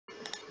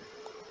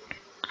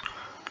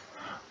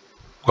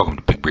Welcome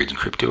to Big Braids and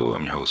Crypto.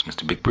 I'm your host,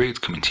 Mr. Big Braids,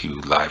 coming to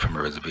you live from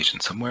a reservation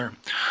somewhere.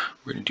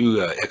 We're going to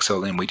do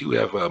XLM. We do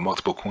have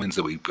multiple coins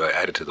that we've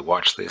added to the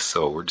watch list,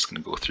 so we're just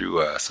going to go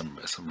through some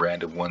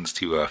random ones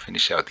to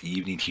finish out the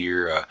evening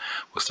here.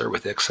 We'll start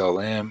with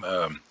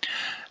XLM.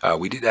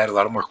 We did add a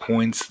lot of more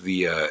coins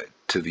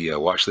to the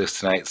watch list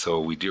tonight, so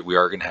we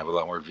are going to have a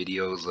lot more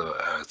videos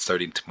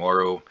starting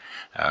tomorrow.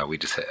 We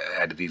just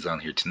added these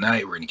on here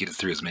tonight. We're going to get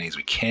through as many as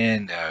we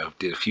can.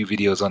 Did a few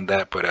videos on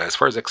that, but as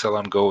far as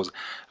XLM goes,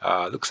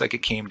 looks like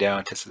it came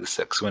down, tested the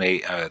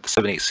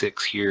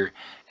 786 here,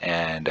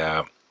 and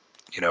I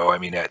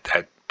mean at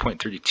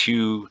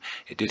 0.32,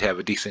 it did have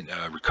a decent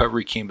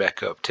recovery, came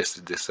back up,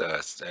 tested this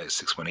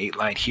 618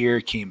 line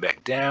here, came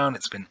back down.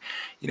 It's been,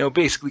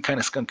 basically kind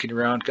of skunking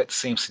around, got the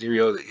same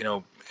scenario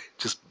that,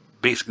 just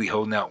basically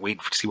holding out,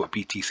 waiting to see what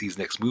BTC's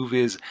next move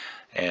is.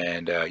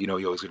 And, you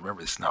always got to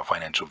remember, this is not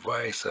financial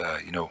advice.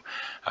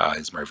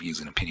 It's my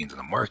views and opinions on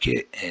the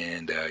market.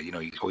 And,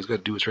 you always got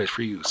to do what's right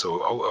for you.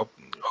 So I'll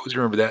always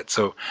remember that.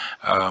 So,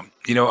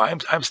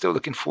 I'm still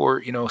looking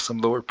for, some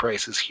lower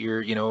prices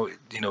here,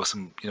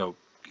 some,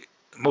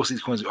 most of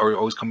these coins are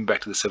always coming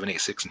back to the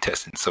 786 and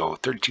testing. So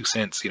 32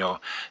 cents,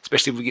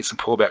 especially if we get some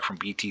pullback from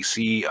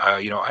BTC,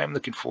 I'm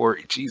looking for,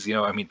 geez,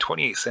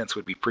 28 cents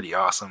would be pretty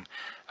awesome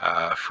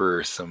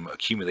for some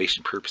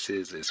accumulation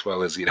purposes, as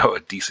well as, a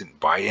decent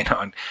buy-in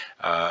on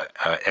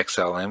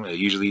XLM. It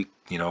usually,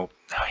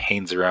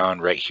 hangs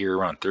around right here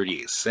around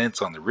 38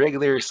 cents on the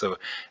regular. So,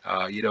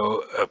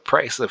 a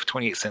price of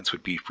 28 cents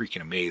would be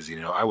freaking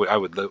amazing. I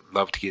would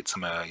love to get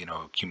some,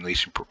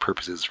 accumulation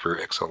purposes for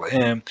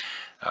XLM.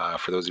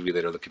 For those of you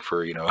that are looking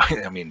for,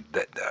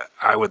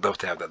 I would love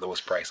to have that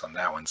lowest price on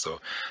that one. So,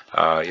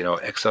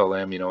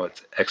 XLM,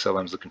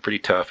 XLM's looking pretty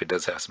tough. It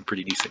does have some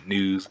pretty decent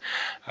news.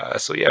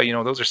 So yeah,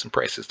 those are some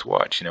prices to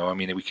watch.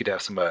 We could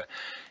have some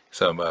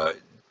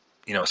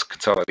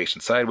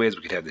consolidation sideways.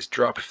 We could have this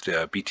drop if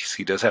the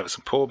BTC does have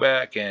some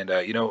pullback, and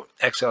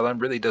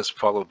XLM really does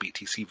follow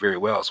BTC very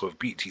well. So if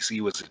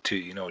BTC was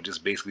to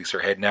just basically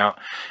start heading out,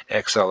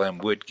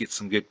 XLM would get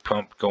some good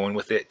pump going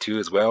with it too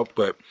as well.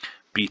 But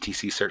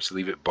BTC starts to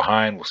leave it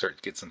behind, we'll start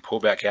to get some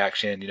pullback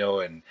action,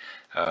 and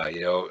I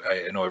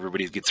know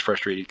everybody gets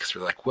frustrated because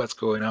they're like, what's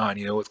going on?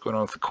 What's going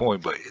on with the coin?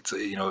 But it's,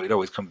 it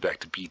always comes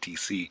back to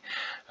BTC.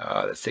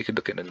 Let's take a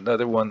look at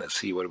another one. Let's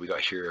see, what do we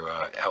got here?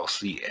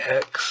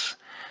 LCX.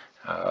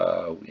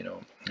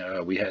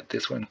 We had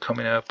this one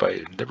coming up.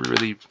 I never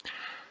really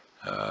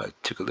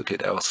took a look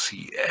at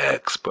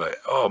LCX, but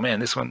oh man,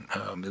 this one,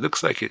 it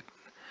looks like it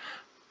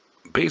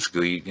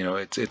basically,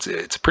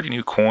 it's a pretty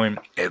new coin.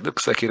 It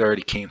looks like it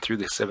already came through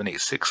the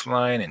 786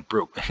 line and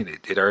broke.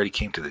 It already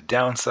came to the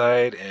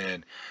downside,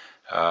 and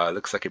it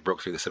looks like it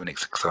broke through the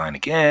 786 line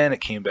again. It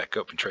came back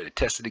up and tried to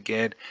test it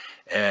again,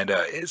 and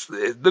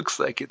it looks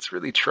like it's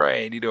really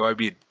trying.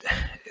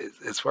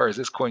 As far as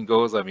this coin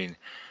goes,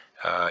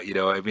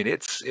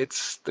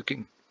 it's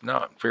looking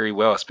not very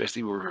well,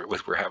 especially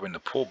we're having to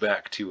pull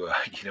back to,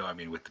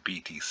 with the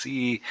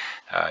BTC.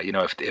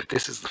 If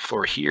this is the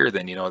floor here,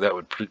 then, that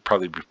would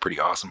probably be pretty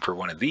awesome for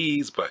one of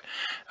these. But,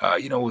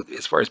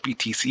 as far as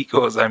BTC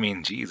goes,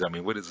 geez,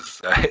 what is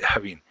this?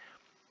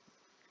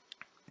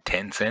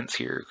 10 cents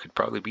here could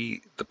probably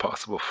be the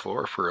possible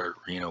floor for,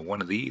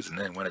 one of these and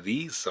then one of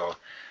these. So,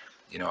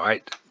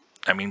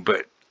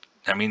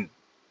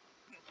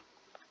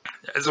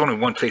 there's only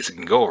one place it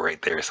can go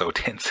right there. So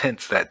 10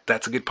 cents,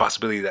 that's a good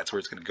possibility. That's where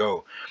it's going to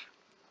go,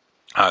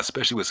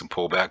 especially with some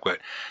pullback.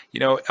 But,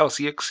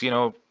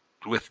 LCX,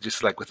 with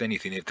just like with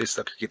anything, if this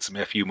sucker gets some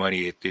FU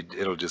money,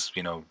 it'll just,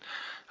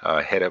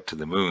 head up to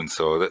the moon.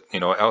 So that,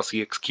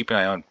 LCX, keep an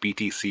eye on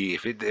BTC.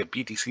 If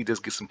BTC does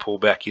get some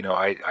pullback,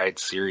 I'd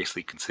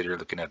seriously consider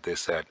looking at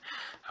this at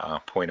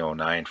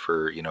 0.09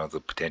 for,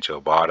 the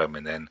potential bottom,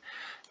 and then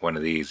one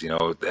of these,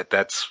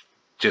 that's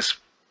just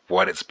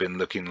what it's been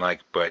looking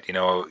like. But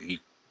you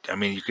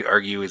could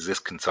argue, is this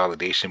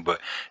consolidation? But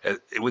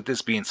with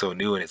this being so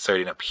new and it's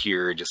starting up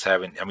here and just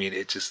having,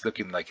 it's just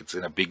looking like it's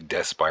in a big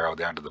death spiral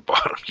down to the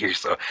bottom here.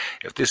 So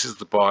if this is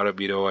the bottom,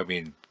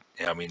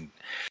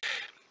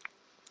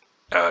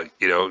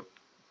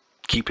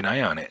 keep an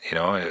eye on it.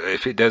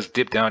 If it does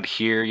dip down to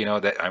here,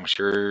 that I'm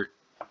sure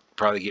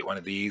probably get one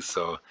of these.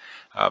 So,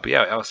 but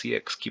yeah,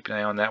 LCX, keep an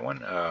eye on that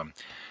one.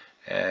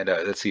 And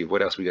let's see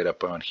what else we got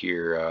up on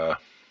here.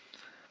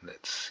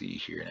 Let's see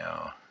here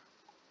now.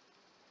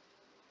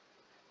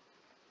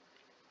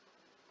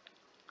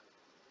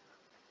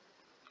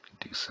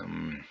 Do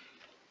some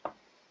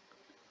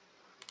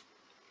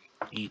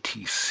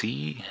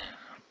ETC.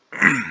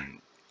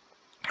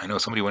 I know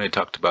somebody wanted to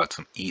talk about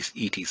some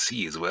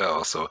ETC as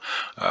well. So,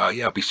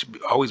 yeah, be sure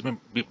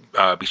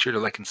to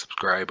like and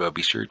subscribe.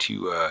 Be sure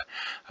to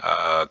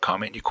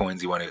comment your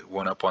coins you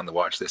want up on the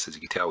watch list. As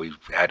you can tell, we've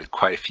added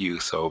quite a few.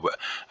 So, but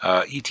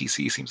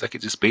ETC seems like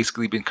it's just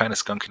basically been kind of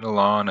skunking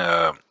along.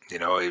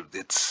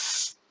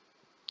 It's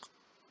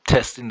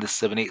testing the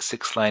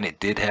 786 line.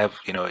 It did have,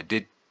 it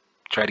did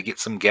try to get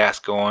some gas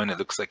going. It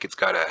looks like it's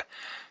got a,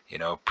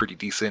 pretty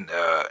decent.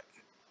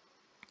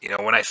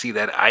 When I see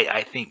that,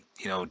 I think,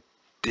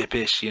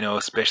 dippish,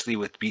 especially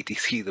with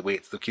BTC the way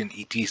it's looking.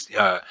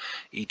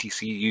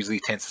 ETC usually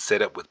tends to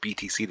set up with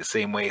BTC the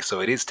same way, so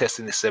it is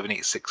testing the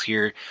 786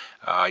 here.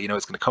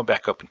 It's going to come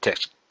back up in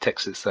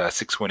Texas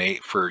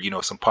 618 for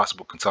some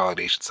possible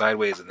consolidation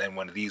sideways, and then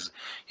one of these,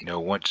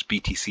 once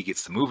BTC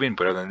gets to moving.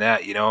 But other than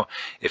that,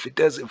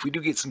 if we do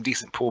get some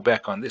decent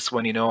pullback on this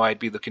one, I'd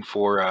be looking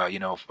for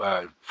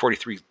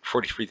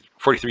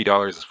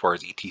 $43 as far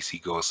as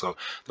ETC goes. So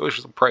those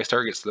are some price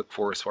targets to look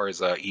for as far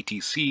as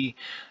ETC.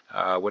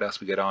 What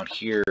else we got on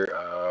here?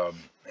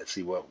 Let's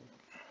see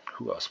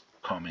who else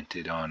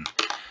commented on.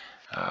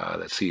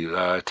 Let's see.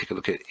 Take a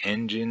look at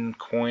Engine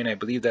Coin. I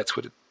believe that's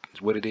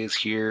what it is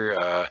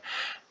here.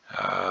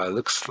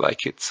 Looks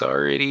like it's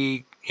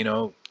already,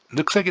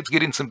 looks like it's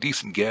getting some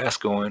decent gas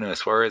going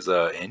as far as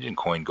Engine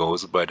Coin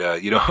goes. But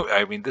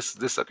I mean, this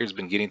sucker's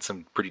been getting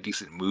some pretty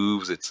decent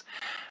moves. It's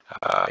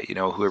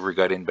whoever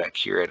got in back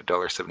here at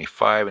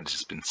 $1.75, and it's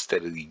just been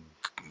steadily,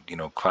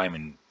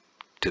 climbing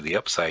to the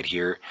upside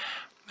here.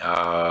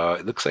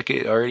 It looks like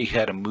it already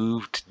had a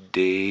move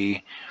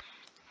today.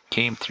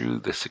 Came through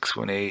the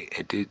 618.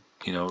 It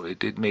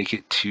did make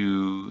it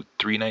to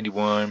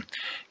 391.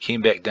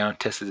 Came back down,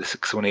 tested the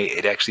 618.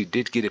 It actually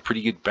did get a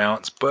pretty good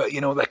bounce, but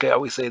like I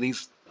always say,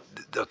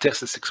 they'll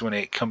test the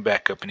 618, come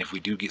back up, and if we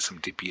do get some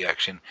dippy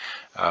action,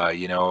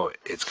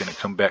 it's going to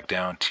come back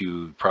down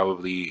to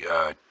probably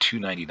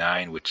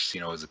 299, which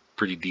is a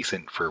pretty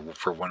decent for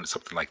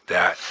something like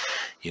that.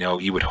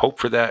 You would hope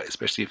for that,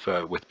 especially if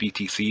with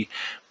BTC.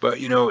 But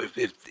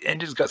if the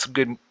engine's got some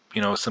good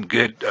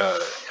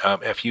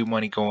FU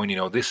money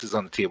going, this is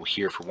on the table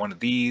here for one of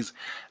these.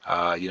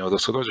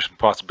 So those are some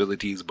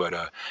possibilities.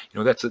 But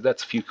that's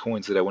a few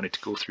coins that I wanted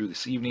to go through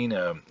this evening.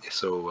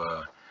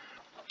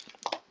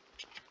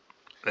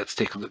 Let's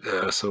take a look.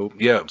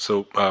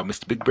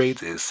 Mr. Big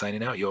Braids is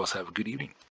signing out. You all have a good evening.